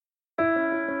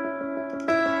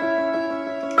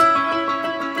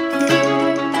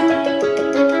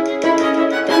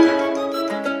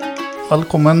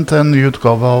Velkommen til en ny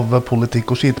utgave av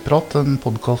Politikk Skjitprat, en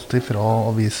podcast fra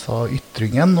Avis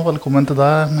Ytringen. Og velkommen til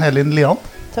deg, Elin Lian.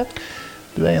 Takk.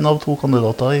 Du en av to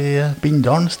kandidater i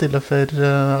Bindalen, stiller for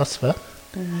SV.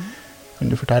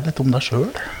 Kan du fortelle litt om deg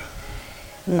selv?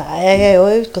 Nei, jeg jo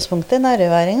i utgangspunktet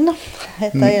nærværing da.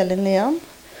 Jeg heter Elin Lian.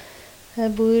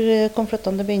 Jeg kom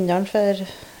flyttende til Bindalen for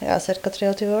ca.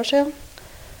 23 år siden.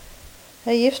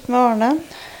 Jeg gift med Arne,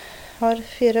 har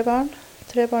 4 barn,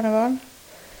 3 barnebarn.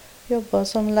 Jobber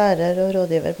som lærer og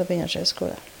rådgiver på Bindalen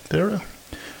skole. Det gjør du.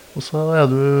 Og så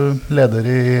du leder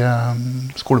i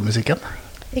skolemusikken.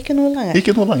 Ikke noe lenger.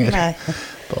 Ikke noe lenger. Nei.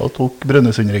 Da tok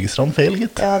Brønnøysundregistrene feil,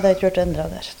 gitt. Ja, det har ikke vært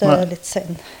endret der. Det litt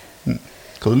sen.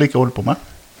 Hva du liker å holde på med?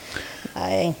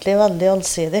 Nei, egentlig veldig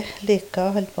allsidig. Liker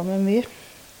å holde på med mye.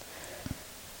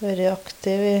 Vært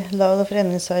aktiv i lag- og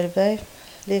foreningsarbeid.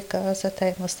 Liker å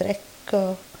sette hjemme og strekke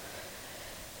og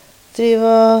drive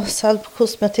og selge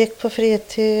kosmetikk på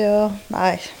fritid.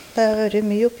 Nei, det har vært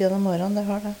mye opp gjennom årene, det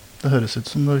har det. Det høres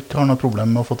ut som du ikke har noe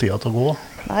problem med å få tida til å gå.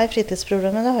 Nei,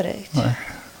 fritidsproblemet det har jeg ikke. Nei.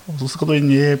 Og så skal du inn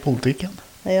i politikken.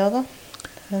 Ja da,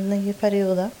 en ny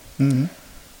periode.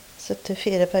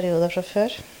 74 perioder fra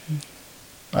før.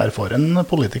 Erfaren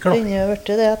politiker da. Begynner å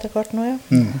bli det etter hvert nå, ja.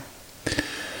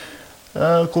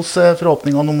 Hvordan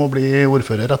forhåpningene om å bli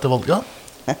ordfører etter valget?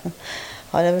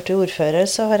 Har jeg vært ordfører,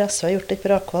 så har SV gjort et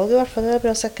brakvalg, i hvert fall det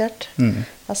bra sikkert.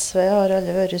 SV har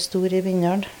aldri vært stor i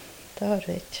Bindalen. Det har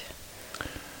vi ikke.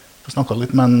 Jeg snakket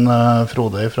litt med en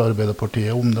Frode fra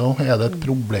Arbeiderpartiet om det, og det et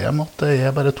problem at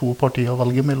det bare 2 partier å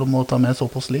velge mellom, og at de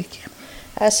såpass like?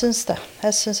 Jeg synes det.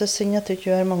 Jeg synes det synd at du ikke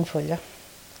gjør mangfoldet.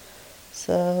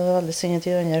 Så veldig synd at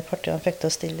de andre partiene fikk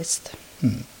til å stille list.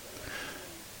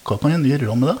 Hva kan en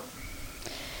gjøre med det?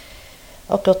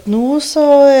 Akkurat nå så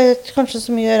det kanskje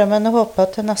så mye å gjøre, men jeg håper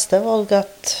at til neste valg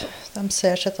at de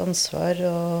ser sitt ansvar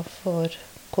og får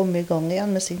komme i gang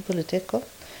igjen med sin politikk også.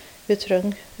 Vi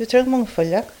trenger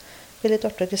mangfoldet. Det blir litt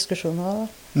artige diskusjoner.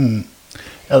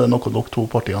 Det noe dere 2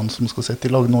 partiene som skal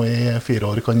sitte i lag nå i 4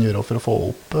 år kan gjøre for å få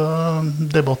opp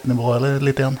debattnivået eller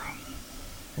litt igjen?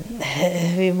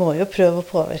 Vi må jo prøve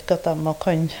å påvirke at de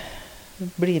kan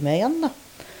bli med igjen da.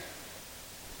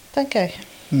 Tenker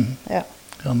jeg. Ja.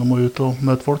 Ja, de må ut og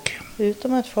møte folk. Ut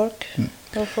og møte folk,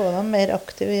 og få dem mer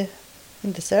aktivt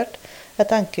interessert. Jeg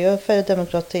tenker jo for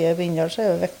demokratiet i Bindalen så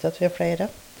det viktig at vi flere.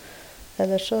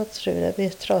 Ellers så tror jeg det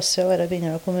blir trasig å være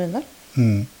Bindalen kommune.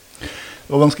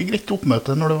 Det var ganske greit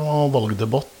oppmøte når det var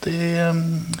valgdebatt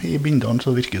i Bindalen,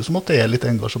 så det virker som at det litt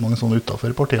engasjement sånn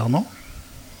utenfor partiene også.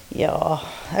 Ja,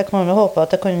 jeg kan jo håpe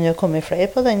at det kunne komme flere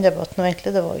på den debatten, og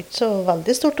egentlig det var ikke så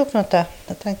veldig stort oppmøte.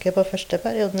 Jeg tenker på første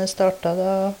perioden jeg startet,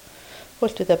 da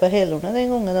holdt vi det på Helordet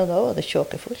den gangen, og da var det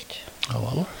tjåkefullt. Ja,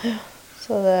 vel. Ja,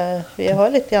 så vi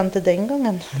har litt igjen til den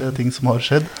gangen. Det ting som har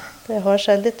skjedd. Det har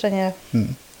skjedd litt, tror jeg.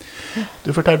 Du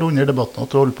fortalte under debatten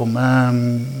at du holder på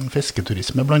med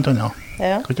fisketurisme, blant annet.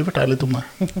 Ja. Kan du fortelle litt om det?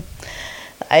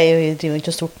 Nei, vi driver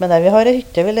ikke stort med det. Vi har en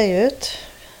hytte vi leier ut.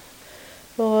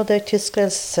 Og det et tysk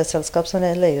reiseselskap som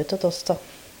leier ut til oss da.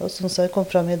 Og sånn som det kom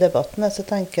frem i debatten, så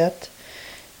tenker jeg at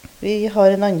vi har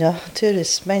en annen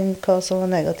turisme enn hva som var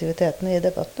negativiteten i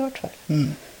debatten i hvert fall.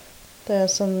 Det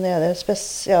sånn,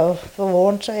 på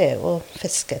våren så jo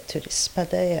fisketurisme,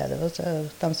 det det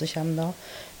de som kommer da.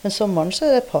 Men sommeren så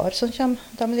det par som kommer.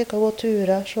 De liker å gå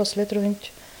turer, slå seg litt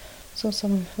rundt, sånn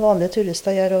som vanlige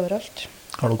turister gjør overalt.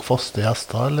 Har dere faste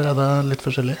gjester, eller det litt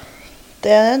forskjellig?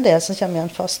 Det en del som kommer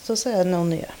igjen fast, og så det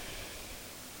noen nye.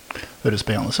 Høres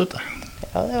spennende ut det.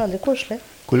 Ja, det veldig koselig.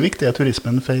 Hvor viktig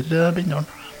turismen for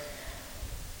Bindalen?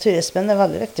 Turismen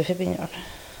veldig viktig for Bindalen.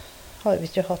 Har vi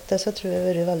ikke hatt det, så tror jeg det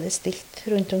har vært veldig stilt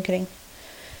rundt omkring.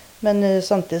 Men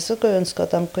samtidig så kunne jeg ønske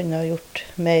at de kunne ha gjort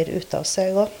mer ut av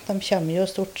seg også. De kommer jo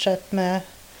stort sett med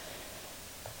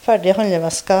ferdige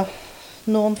handlevesker.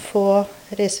 Noen få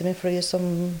reiser med fly som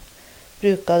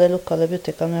bruker de lokale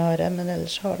butikkene vi har her, men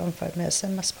ellers har de ferdig med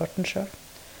seg mestparten selv.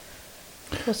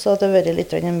 Og så har det vært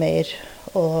litt mer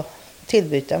å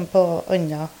tilby dem på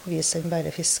andre vis enn bare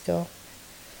fiske. Og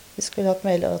vi skulle hatt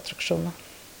mer attraksjoner.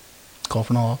 Hva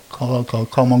for noe?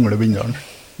 Hva mangler Bindalen?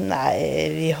 Nei,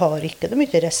 vi har ikke så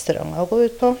mye restauranter å gå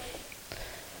ut på.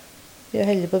 Vi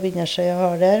heldige på Bindersøya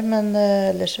har der, men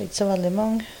ellers ikke så veldig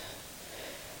mange.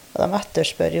 Og de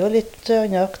etterspør jo litt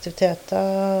andre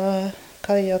aktiviteter.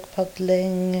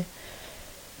 Kajakpadling,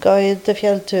 guide til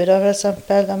fjellturer for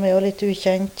eksempel. De jo litt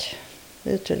ukjent.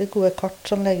 Det utrolig gode kart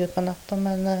som legger ut på nettet,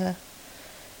 men det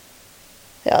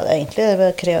egentlig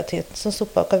det kreativt som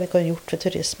stopper hva vi kan ha gjort for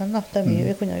turismen. Da. Det mye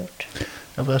vi kunne ha gjort.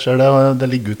 Ja, for jeg ser det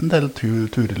ligger ut en del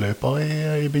turløyper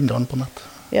i Bindalen på nett.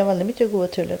 Vi har veldig mye gode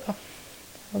turløyper,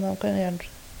 og de kan gjerne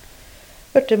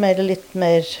blitt litt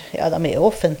mer, ja, de jo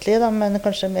offentlige, da, men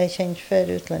kanskje mer kjent for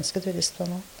utenlandske turister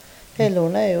nå.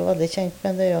 Helornet jo veldig kjent,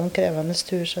 men det jo en krevende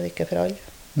tur, så det ikke for alle.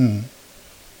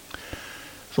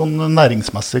 Sånn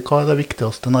næringsmessig, hva det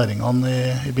viktigste næringene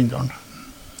i Bindalen?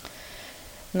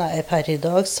 Nei, per i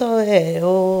dag så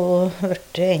jo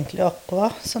blitt egentlig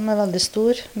aqua, som veldig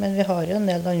stor, men vi har jo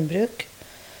en del landbruk,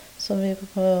 som vi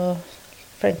må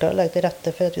flinkere å legge til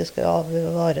rette for at vi skal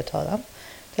ivareta dem.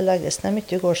 Det legges ned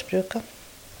mye gårdsbruk.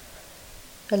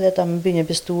 Eller at de begynner å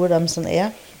bli store, de som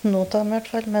noen av dem i hvert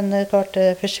fall. Men klart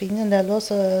det forsvinner en del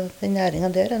også, så den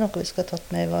næringen der noe vi skal ha tatt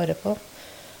mer vare på.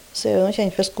 Så jo noe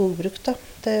kjent for skogbruk, da.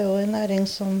 Det jo en næring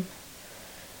som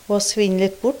må svinne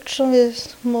litt bort, som vi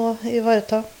må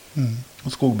ivareta.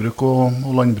 Og skogbruk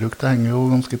og landbruk, det henger jo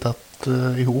ganske tett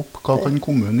i hop. Hva kan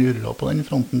kommunen gjøre på den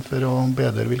fronten for å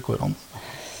bedre vilkårene?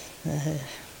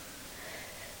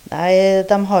 Nei,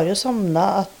 de har jo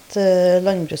samlet at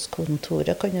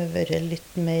landbrukskontoret kan jo være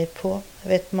litt mer på. Jeg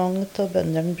vet mange av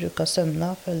bøndene bruker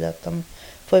sømna, føler at de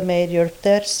får mer hjelp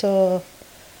der, så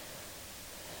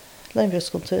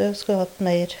landbrukskontoret skulle ha hatt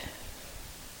mer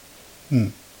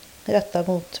rettet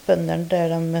mot bøndene,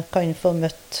 der de kan få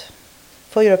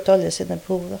hjelp til alle sine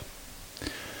behov. Da.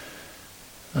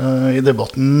 I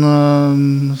debatten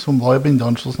som var i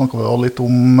Bindalen, så snakket vi litt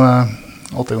om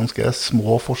at det ganske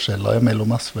små forskjeller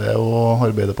mellom SV og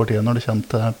Arbeiderpartiet når det kommer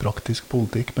til praktisk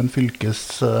politikk, men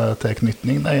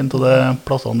fylkestilknytning er en av de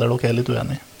plassene der dere litt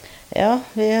uenige. Ja,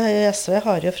 vi i SV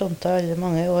har jo frontet alle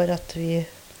mange år at vi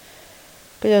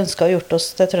skulle ønske å ha gjort oss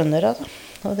til trøndere, da.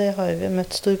 Og det har vi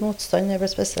møtt stor motstand, det ble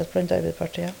spesielt blant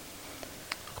Arbeiderpartiet.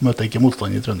 Dere møter ikke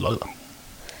motstand i Trøndelag, da?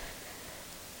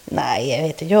 Nei, jeg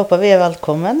vet ikke. Jeg håper vi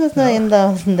velkommen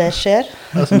når det skjer.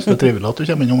 Jeg synes det trivelig at du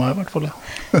kommer innom meg, i hvert fall.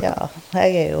 Ja,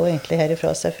 jeg jo egentlig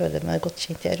herifra, så jeg føler meg godt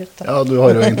kjent her ute. Ja, du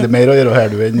har jo egentlig mer å gjøre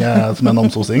her du enn jeg som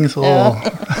namsosing, så... Ja.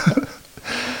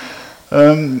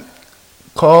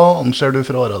 Hva anser du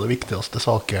for å være de viktigste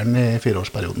sakene i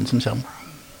 4-årsperioden som kommer?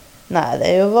 Nei,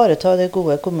 det jo bare å ta de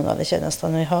gode kommunale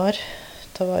tjenestene vi har.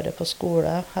 Ta vare på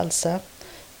skole, helse.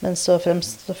 Men så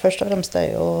først og fremst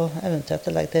det jo eventuelt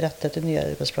å legge til rette til nye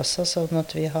arbeidsplasser, sånn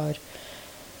at vi får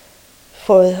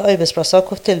arbeidsplasser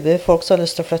og tilbyr folk som har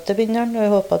lyst til å flytte Bindalen, og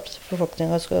jeg håper at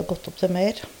befolkningen skal ha gått opp til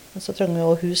mer. Men så trenger vi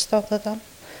også hus da, dette.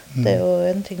 Det jo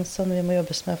en ting som vi må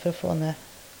jobbes med for å få ned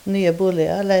nye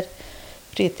boliger, eller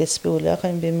fritidsboliger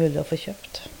kan bli mulig å få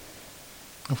kjøpt.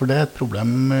 Ja, for det et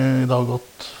problem i dag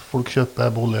at folk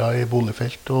kjøper boliger i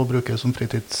boligfelt og bruker det som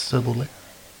fritidsbolig?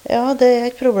 Ja, det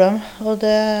et problem, og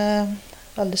det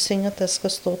veldig synd at det skal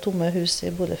stå tomme hus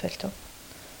i boligfeltene.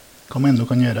 Hva mener du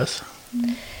kan gjøres?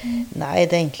 Nei,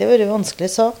 det egentlig vært en vanskelig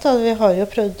sak, da. Vi har jo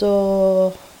prøvd å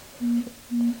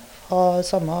ha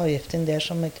samme avgiften der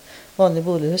som et vanlig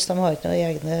bolighus. De har ikke noen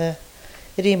egne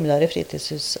rimeligere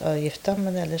fritidshusavgifter,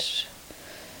 men ellers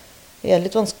er det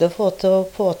litt vanskelig å få til å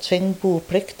påtvinge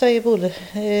boplikt da, i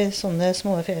sånne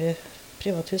små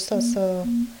privathus, da, så...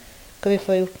 Hva vi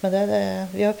får gjort med det,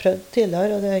 vi har prøvd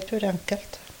tidligere, og det ikke vært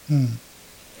enkelt.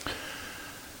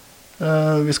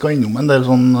 Vi skal innom en del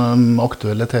sånn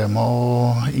aktuelle tema,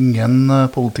 og ingen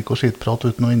politikk og skitprat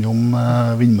uten å innom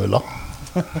vindmøller.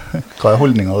 Hva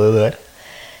holdningen til det der?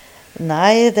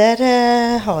 Nei, der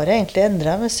har jeg egentlig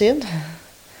endret med syn.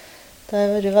 Det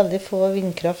har vært veldig få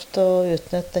vindkraft å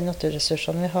utnytte de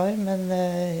naturressursene vi har, men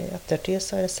i ettertid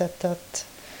så har jeg sett at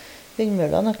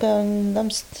vindmøllene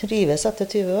de rives etter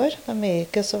 20 år. De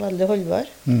ikke så veldig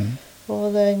holdbare.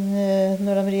 Og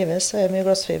når de rives, så det mye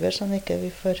glassfiber som ikke vi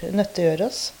får nyttiggjøre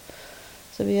oss.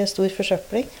 Så vi stor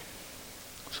forsøpling.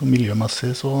 Så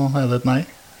miljømessig så det et nei?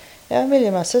 Ja,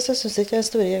 miljømessig så synes jeg ikke det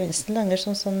store gevinsten lenger,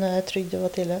 sånn jeg trodde det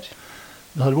var tidligere.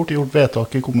 Det har vært gjort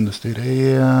vedtak i kommunestyret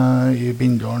i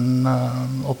Bindalen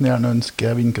at en gjerne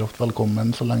ønsker vindkraft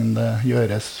velkommen så lenge det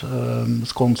gjøres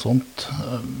skånsomt.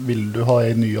 Vil du ha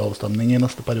en ny avstemning i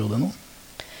neste periode nå?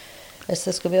 Hvis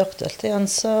det skal bli aktuelt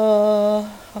igjen, så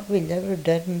vil jeg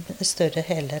vurdere større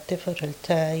helhet i forhold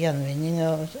til gjenvinning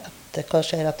og hva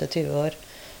skjer etter 20 år.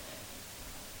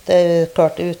 Det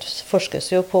klart det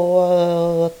utforskes jo på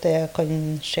at det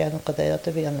kan skje noe der, at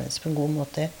det blir gjenvinnes på en god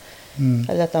måte.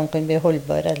 Eller at de kan bli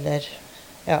holdbare, eller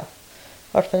ja,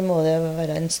 i hvert fall må det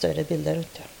være en større bilde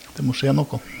rundt det. Det må skje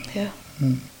noe. Ja.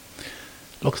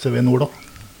 Laksevei nord da?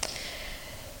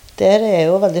 Der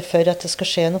jo veldig for at det skal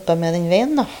skje noe med den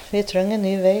veien da. Vi trenger en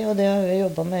ny vei, og det har vi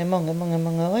jobbet med i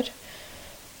mange år.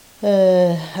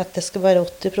 At det skal være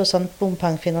 80%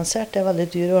 bompengefinansiert, det en veldig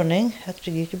dyr ordning. Jeg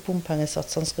tror ikke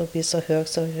bompengesatsene skal bli så høy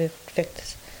som vi fikk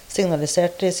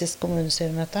signalisert i siste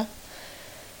kommunestyremøte.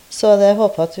 Så jeg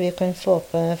håper at vi kan få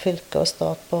på fylke og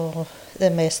stat på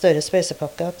det mer større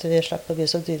speisepakke, at vi slipper å bli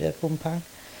så dyre bompeng.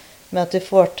 Men at vi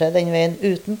får til den veien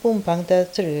uten bompeng, det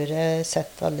tror jeg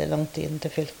setter veldig langt inn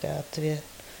til fylket, at vi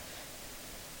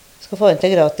skal få den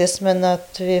til gratis, men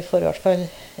at vi får i hvert fall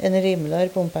en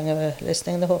rimeligere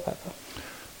bompengeløsning, det håper jeg på.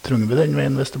 Trenger vi den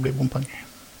veien hvis det blir bompeng?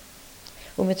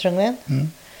 Om vi trenger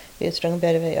veien? Vi trenger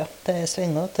bedre veier. Det er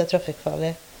svingete, det er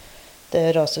trafikkfarlig, det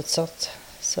er rasutsatt,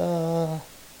 så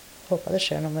håper det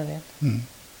skjer noe med veien.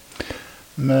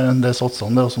 Med det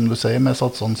satsene, det er som du sier, med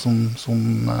satsene som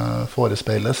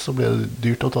forespeiles, så blir det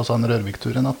dyrt å ta seg en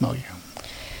Rørvik-tur en ettermiddag.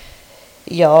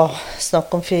 Ja,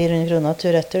 snakk om 400 kroner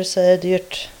tur-retur, så er det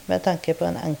dyrt. Men jeg tenker på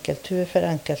en enkelttur for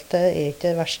enkelte er ikke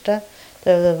det verste.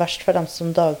 Det er det verste for dem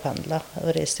som dagpendler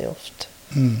og reiser ofte.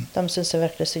 De synes jeg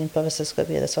virkelig synd på hvis det skal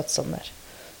bli det satsene der.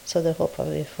 Så det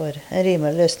håper vi får en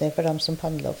rimelig løsning for dem som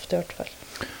pendler ofte i hvert fall.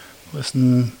 Hvis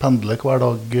en pendler hver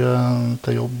dag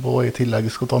til jobb og i tillegg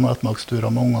skal ta noen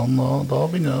ettermiddagsturer med ungene, da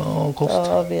begynner det å koste.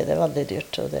 Da blir det veldig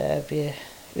dyrt, og det blir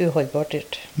uholdbart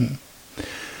dyrt.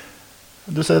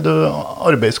 Du sier du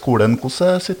arbeidsskolen.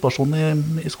 Hvordan er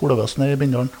situasjonen i skolevesenet i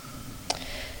Bindalen?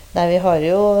 Nei, vi har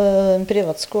jo en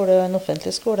privat skole og en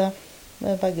offentlig skole.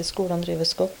 Begge skolene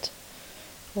drives godt.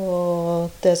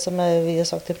 Og det som vi har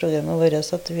sagt i programmet vårt, er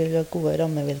at vi vil ha gode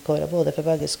rammevilkår både for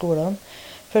begge skolene.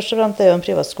 Først og fremst er det jo en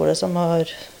privatskole som har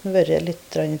vært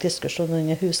litt i diskusjon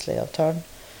under husleieavtalen.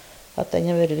 At den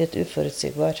har vært litt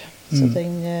uforutsigbar. Så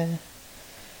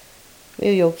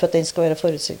vi jobber for at den skal være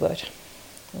forutsigbar.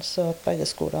 Og så at begge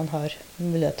skolene har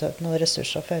mulighet og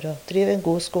ressurser for å drive en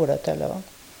god skole til elevene.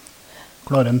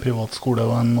 Klarer en privat skole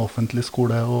og en offentlig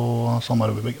skole å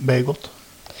samarbeide godt?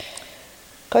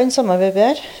 Kan samarbeide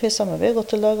bedre. Vi samarbeider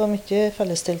godt i lag og mye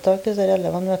fellestiltak der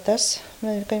elevene møtes.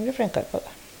 Men vi kan bli flinkere på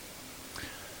det.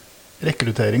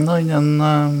 Rekruttering da,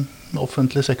 innen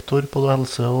offentlig sektor på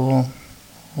helse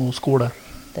og skole?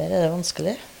 Der er det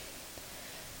vanskelig.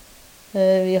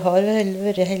 Vi har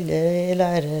vært heldige i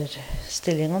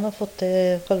lærerstillingene og fått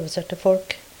kvalifiserte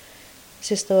folk de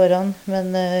siste årene,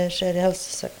 men ser i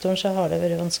helsesektoren så har det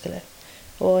vært vanskelig.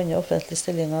 Og andre offentlige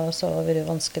stillinger så har det vært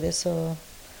vanskelig, så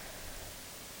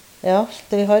ja,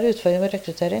 vi har utfordring med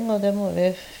rekruttering, og det må vi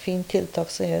finne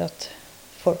tiltak som gjør at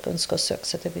folk ønsker å søke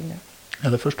seg til Bindalen. Er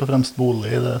det først og fremst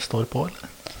bolig det står på, eller?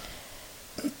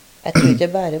 Jeg tror ikke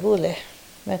bare bolig,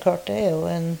 men klart det er jo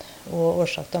en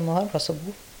årsak de må ha en plass å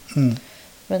bo.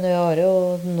 Men vi har jo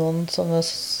noen sånne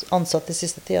ansatte i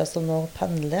siste tida som nå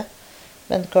pendler,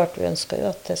 men klart vi ønsker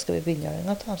jo at det skal bli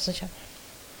bindalinger til dem som kommer.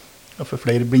 Ja, for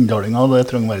flere bindalinger, det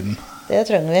trenger verden? Det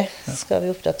trenger vi. Ja. Skal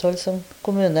vi opprettholde som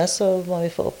kommune, så må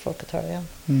vi få opp folketallet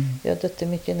igjen. Vi har dødt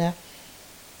mye ned.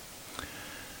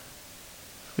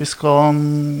 Vi skal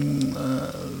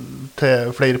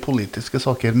til flere politiske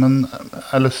saker, men jeg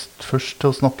har lyst først til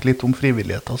å snakke litt om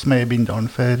frivilligheten som er i Bindalen,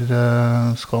 for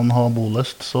skal en ha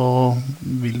bolyst, så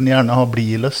vil en gjerne ha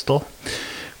blilyst også.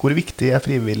 Hvor viktig er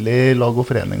frivillig lag og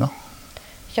foreninger?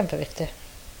 Kjempeviktig.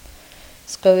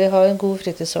 Skal vi ha en god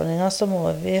fritidsordning, så må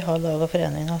vi ha lag og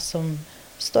foreninger som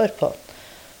står på.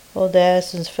 Og det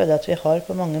synes jeg at vi har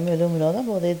på mange mulige områder,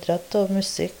 både idrett og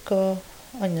musikk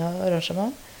og andre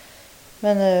arrangement.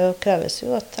 Men det kreves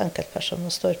jo at enkeltpersoner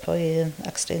står på i en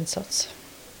ekstra innsats.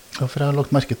 Ja, for jeg har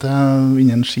lagt merke til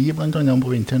innen ski, blant annet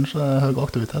på vinteren, så er det høy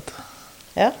aktivitet.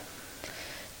 Ja,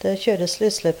 det kjøres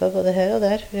lysløyper både her og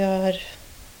der. Vi har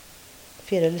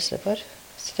 4 lysløyper,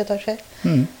 hvis ikke jeg tar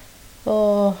feil.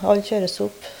 Og alle kjøres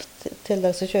opp. I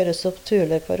tillegg så kjøres opp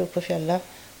turløyper opp på fjellet.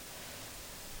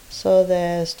 Så det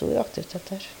er stor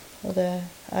aktivitet der. Og det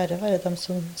er å være dem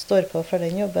som står på for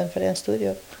den jobben, for det er en stor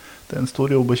jobb. Det er en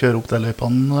stor jobb å kjøre opp til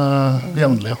løypene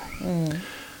jevnlig.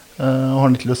 Har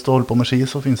han ikke lyst til å holde på med ski,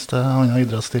 så finnes det andre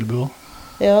idrettstilbud også.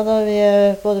 Ja, da vi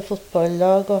er både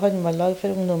fotballag og håndballag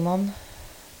for ungdommene.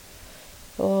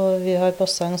 Og vi har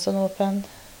basseng som er åpen.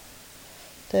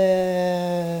 Det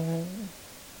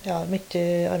er mye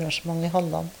arrangement i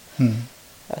hallene.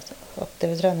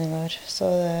 Aktive treninger.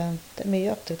 Så det er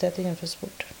mye aktivitet innenfor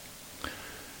sport.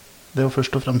 Det er jo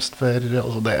først og fremst for,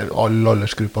 altså det er alle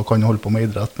aldersgrupper kan holde på med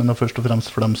idrett, men det er først og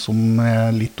fremst for dem som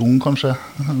er litt unge kanskje.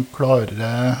 Klarer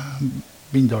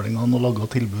bindalingene å lage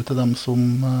tilbud til dem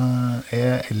som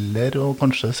er eldre og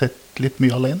kanskje sitter litt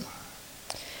mye alene?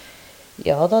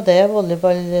 Ja da, det er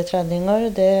volleyballtreninger,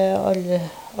 det er alle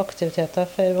aktiviteter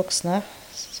for voksne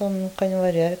som kan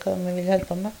variere hva vi vil holde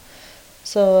på med.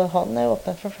 Så han er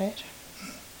åpen for flere.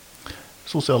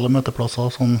 Sosiale møteplasser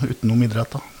sånn utenom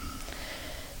idrett da?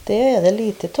 Det er det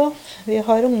lite av. Vi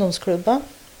har ungdomsklubber.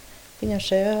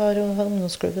 Bindersjø har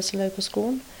ungdomsklubber som ligger på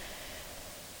skolen.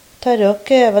 Terråk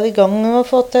er vel i gang med å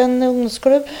få til en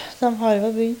ungdomsklubb. De har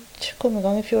jo begynt å komme i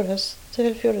gang i fjor høst,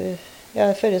 eller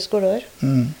Ja, før i skoleår,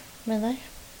 mener jeg.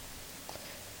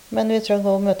 Men vi trenger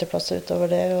også møteplasser utover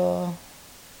det, og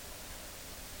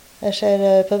jeg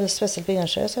ser på spesielt på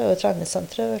Ingersøy, så jo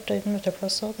treningssenteret vært en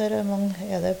møteplass, og der er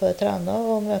det både trener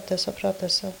og møtes og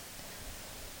prates.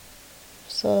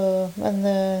 Men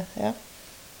ja,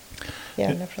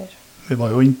 gjerne flere. Vi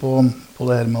var jo inne på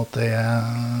det her med at det er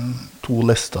 2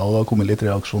 lister, og det har kommet litt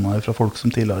reaksjoner fra folk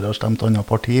som tidligere har stemt annet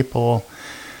parti på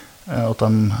at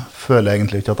de føler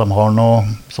egentlig ikke at de har noe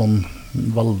sånn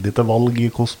veldig til valg i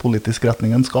hvordan politisk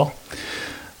retningen skal.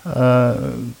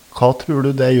 Hva tror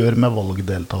du det gjør med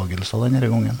valgdeltagelse denne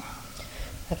gangen?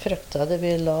 Jeg frykter at det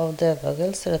blir lav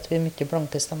deltagelse, at det blir mye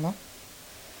blanke stemmer.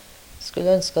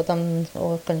 Skulle ønske at de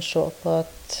også kan se på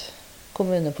at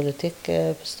kommunepolitikk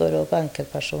består over på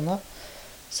enkeltpersoner,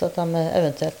 så at de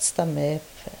eventuelt stemmer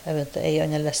i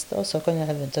andre liste, og så kan de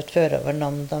eventuelt føre over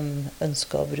navn de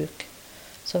ønsker å bruke,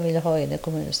 som vil ha inn i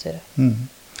kommunestyret.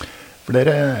 For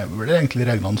det er egentlig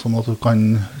reglene sånn at du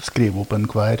kan skrive opp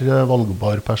hver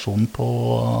valgbar person på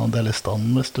de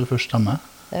listene hvis du først stemmer?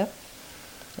 Ja,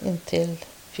 inntil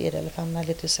 4 eller 5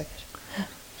 er litt usikker.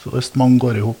 Så hvis mange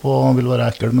går ihop og vil være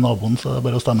ekkel med naboen, så er det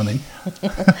bare å stemme den inn?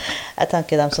 Jeg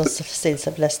tenker de som stiller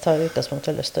seg på list har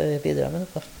utgangspunkt og lyst til å bidra med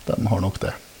noe. De har nok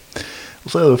det. Og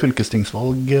så er det jo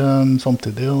fylkestingsvalg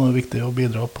samtidig, og det er viktig å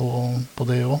bidra på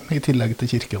det også, i tillegg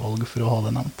til kirkevalg for å ha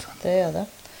det nevnt. Det er det.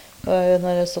 Og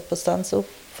når jeg stod på stand, så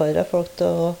oppfordrer folk til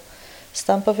å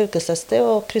stemme på fylkesliste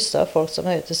og krysse av folk som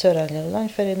hører til Sør-Helgeland,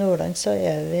 for i Nordland så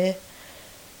er vi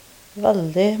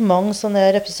veldig mange som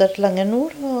er representert lenger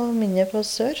nord og mindre på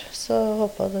sør, så jeg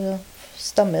håper det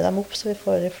stemmer dem opp så vi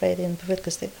får flere inn på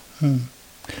fylkestinget.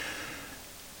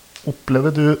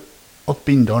 Opplever du at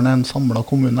Bindalen er en samlet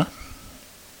kommune?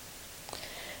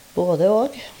 Både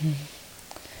og.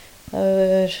 Jeg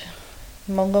har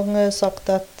mange ganger sagt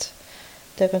at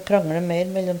det kan krangle mer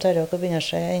mellom Terråk og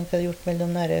Bindersøy enn hva det har gjort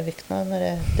mellom Nærøy og Vikna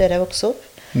der jeg vokste opp.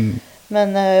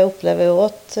 Men jeg opplever jo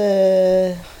at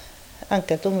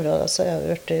enkelte områder så har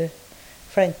vi vært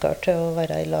flinkere til å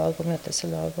være i lag og møtes i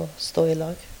lag og stå i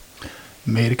lag.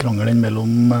 Mer krangel enn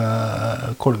mellom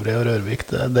Kolvre og Rørvik,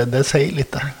 det sier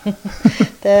litt det.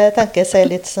 Det tenker jeg sier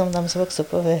litt som de som vokste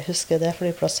opp, og jeg husker det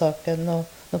flyplassaken, og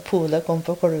når Polet kom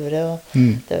på Kolvre, og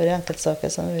det var enkeltsaker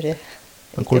som har vært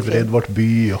da Kolvre ble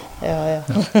by, og... Ja.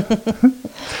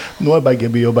 Nå er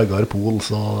begge by og begge har pol,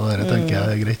 så det tenker jeg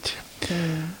er greit.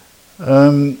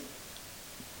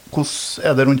 Hvordan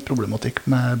er det rundt problematikk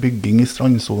med bygging i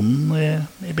strandsonen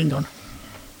i Bindalen?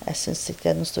 Jeg synes ikke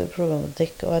det er noe stor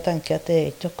problematikk, og jeg tenker at det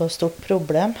er ikke noe stort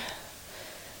problem.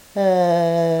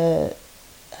 Jeg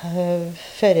har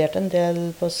feriert en del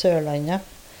på Sørlandet,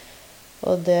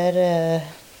 og der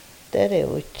er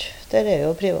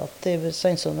jo privat i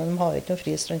strandsonen. De har ikke noen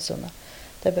fri strandsone.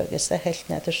 Det bygges seg helt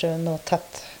ned til sjøen og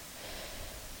tett.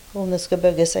 Om det skal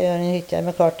bygges seg i hytte,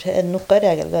 men klart er noe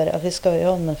regelgare. Vi skal jo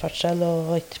ha allmennferdsel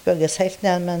og ikke bygges helt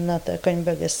ned, men at det kan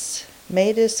bygges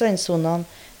mer i strandsonene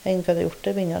enn hva det har gjort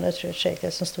i Bindalen, det tror jeg ikke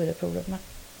er så store problemer.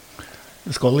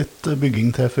 Det skal litt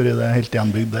bygging til før det er helt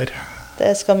gjenbygd der?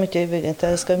 Det skal mye bygging til.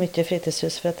 Det skal mye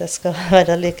fritidshus for at det skal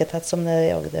være like tett som det er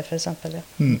i Agder, for eksempel. Ja.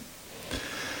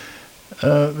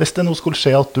 Hvis det nå skulle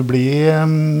skje at du blir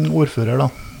ordfører, da,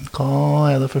 hva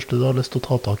er det første du har lyst til å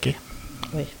ta tak i?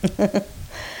 Oi.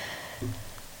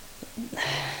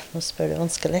 Nå spør du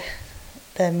vanskelig.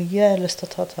 Det er mye jeg har lyst til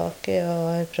å ta tak i, og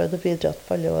jeg har prøvd å bidra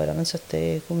på alle årene jeg satt i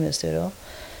kommunestyret også.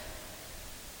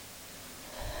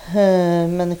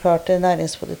 Men klart,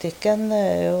 næringspolitikken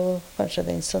er jo kanskje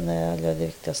den som er aller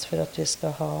viktigst for at vi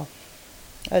skal ha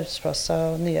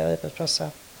arbeidsplasser og nye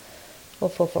arbeidsplasser,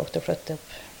 og få folk til å flytte opp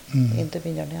inn til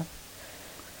Bindalen igjen.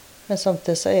 Men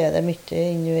samtidig så er det mye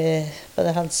inni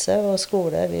både helse og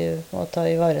skole vi må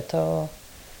ivareta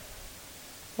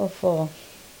og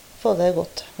få det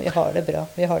godt. Vi har det bra.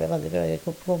 Vi har det veldig bra i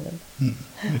kommunen.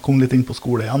 Vi kom litt inn på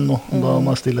skole igjen nå. Da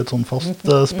må jeg stille et sånn fast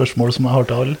spørsmål som jeg har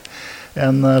til alle.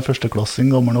 En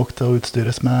førsteklassing gammel nok til å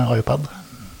utstyres med iPad?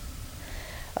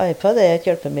 iPad er et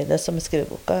hjelpemiddel som i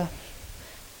skriveboka.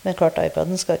 Men klart,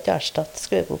 iPaden skal ikke erstatte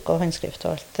skriveboka og håndskrift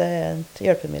og alt. Det er et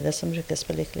hjelpemiddel som brukes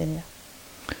på lik linje.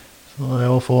 Så det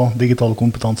er å få digital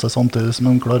kompetanse samtidig som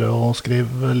man klarer å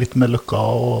skrive litt med løkka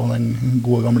og den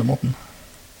gode gamle måten?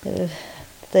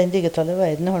 Den digitale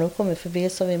verden har nå kommet forbi,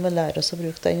 så vi må lære oss å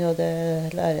bruke den, og det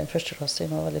lærer en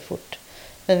førsteklassing veldig fort.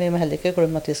 Men vi må heller ikke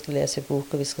glemme at vi skal lese i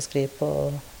bok, og vi skal skrive på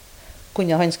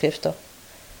kunne håndskrift også.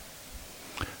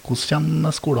 Hvordan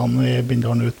kommer skolene i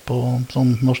Bindalen ut på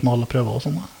sånn nasjonale prøver og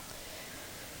sånn?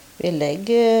 Vi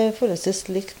legger forholdsvis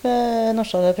likt med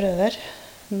nasjonale prøver.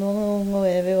 Noen ganger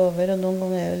er vi over, og noen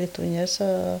ganger er vi litt under, så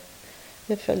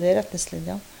vi følger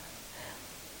retningslinjene.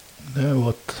 Det jo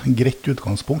et greit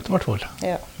utgangspunkt I hvert fall.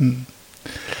 Ja.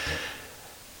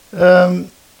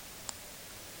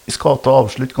 Vi skal til å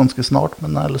avslutte ganske snart,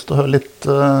 men jeg har lyst til å høre litt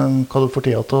hva du får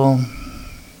tida til å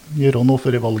gjøre noe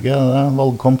før I valget. Det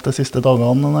valgkamp de siste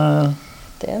dagene.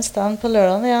 Det en stand på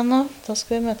lørdagen igjen nå. Da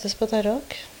skal vi møtes på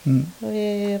Terråk.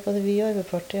 Både vi og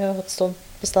Arbeiderpartiet har hatt stått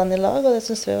på stand I lag, og det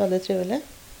synes vi veldig trivelig.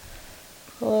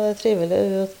 Og det trivelig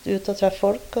ut og treffe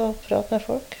folk og prate med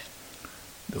folk.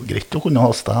 Det jo greit å kunne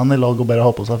ha stand I lag og bare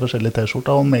ha på seg forskjellige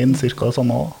t-skjorter og mene cirka det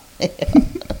samme også.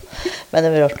 Men det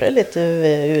har vært litt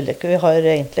ulike. Vi har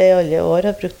egentlig I alle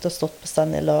år brukt å stått på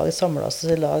stand I lag, samlet oss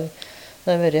I lag.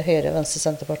 Det har vært Høyre, Venstre,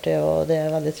 Senterpartiet, og det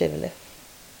veldig trivelig.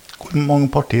 Hvor mange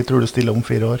partier tror du stiller om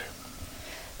 4 år?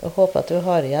 Jeg håper at vi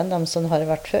har igjen dem som har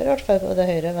vært før, I hvert fall både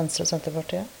Høyre, Venstre og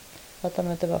Senterpartiet. At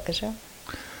de tilbake seg.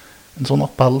 En sånn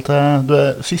appell til,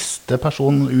 du siste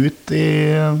person ut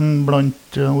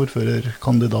blant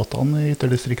ordførerkandidatene I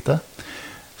ytterdistriktet.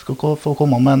 Skal få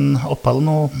komme med en appell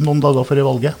noen dager før I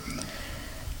valget.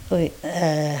 Oi,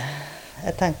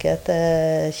 jeg tenker at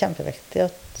det kjempeviktig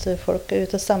at folk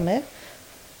ute og stemmer.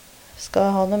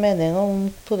 Skal ha noen mening om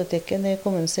politikken I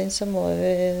kommunen sin, så må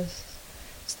vi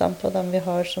stemme på dem vi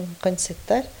har som kan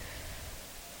sitte der.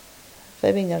 For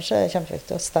I begynnelsen så det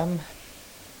kjempeviktig å stemme,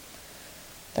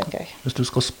 tenker jeg. Hvis du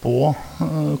skal spå,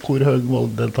 hvor høy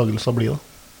valgdeltagelse blir det?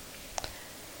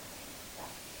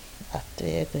 At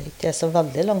vi ikke så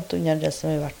veldig langt under det som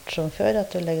vi har vært som før.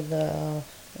 At vi legger det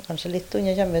kanskje litt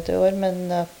under kommer vi til I år, men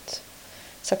at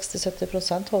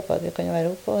 60-70% håper jeg vi kan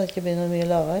være oppe, og det ikke blir noe mye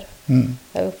lavere.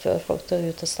 Jeg oppfører folk til å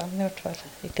ut og stemme I hvert fall.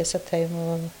 Ikke sitte hjemme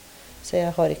og si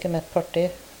jeg har ikke mitt parti.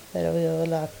 Det jo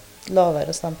lavere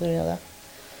å stemme på grunn av det.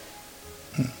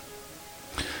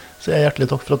 Så jeg hjertelig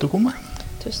takk for at du kom.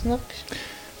 Tusen takk.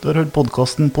 Du har hørt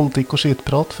podcasten Politikk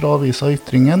Skjitprat fra Avisa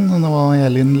Ytringen. Det var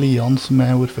Elin Lian som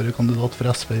ordførerkandidat for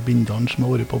SV I Bindalen som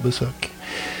har vært på besøk.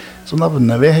 Så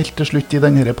nevner vi helt til slutt I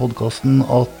denne podcasten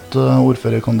at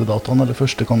ordførerkandidatene, eller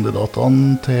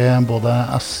førstekandidatene til både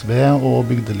SV og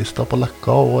bygdelista på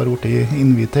Lekka og har vært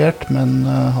invitert, men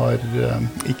har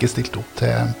ikke stilt opp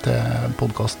til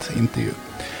podcastintervju.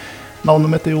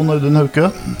 Navnet mitt Jon Audun Hauke,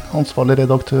 ansvarlig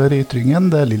redaktør I Ytringen,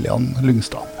 det Lillian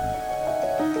Lyngstad.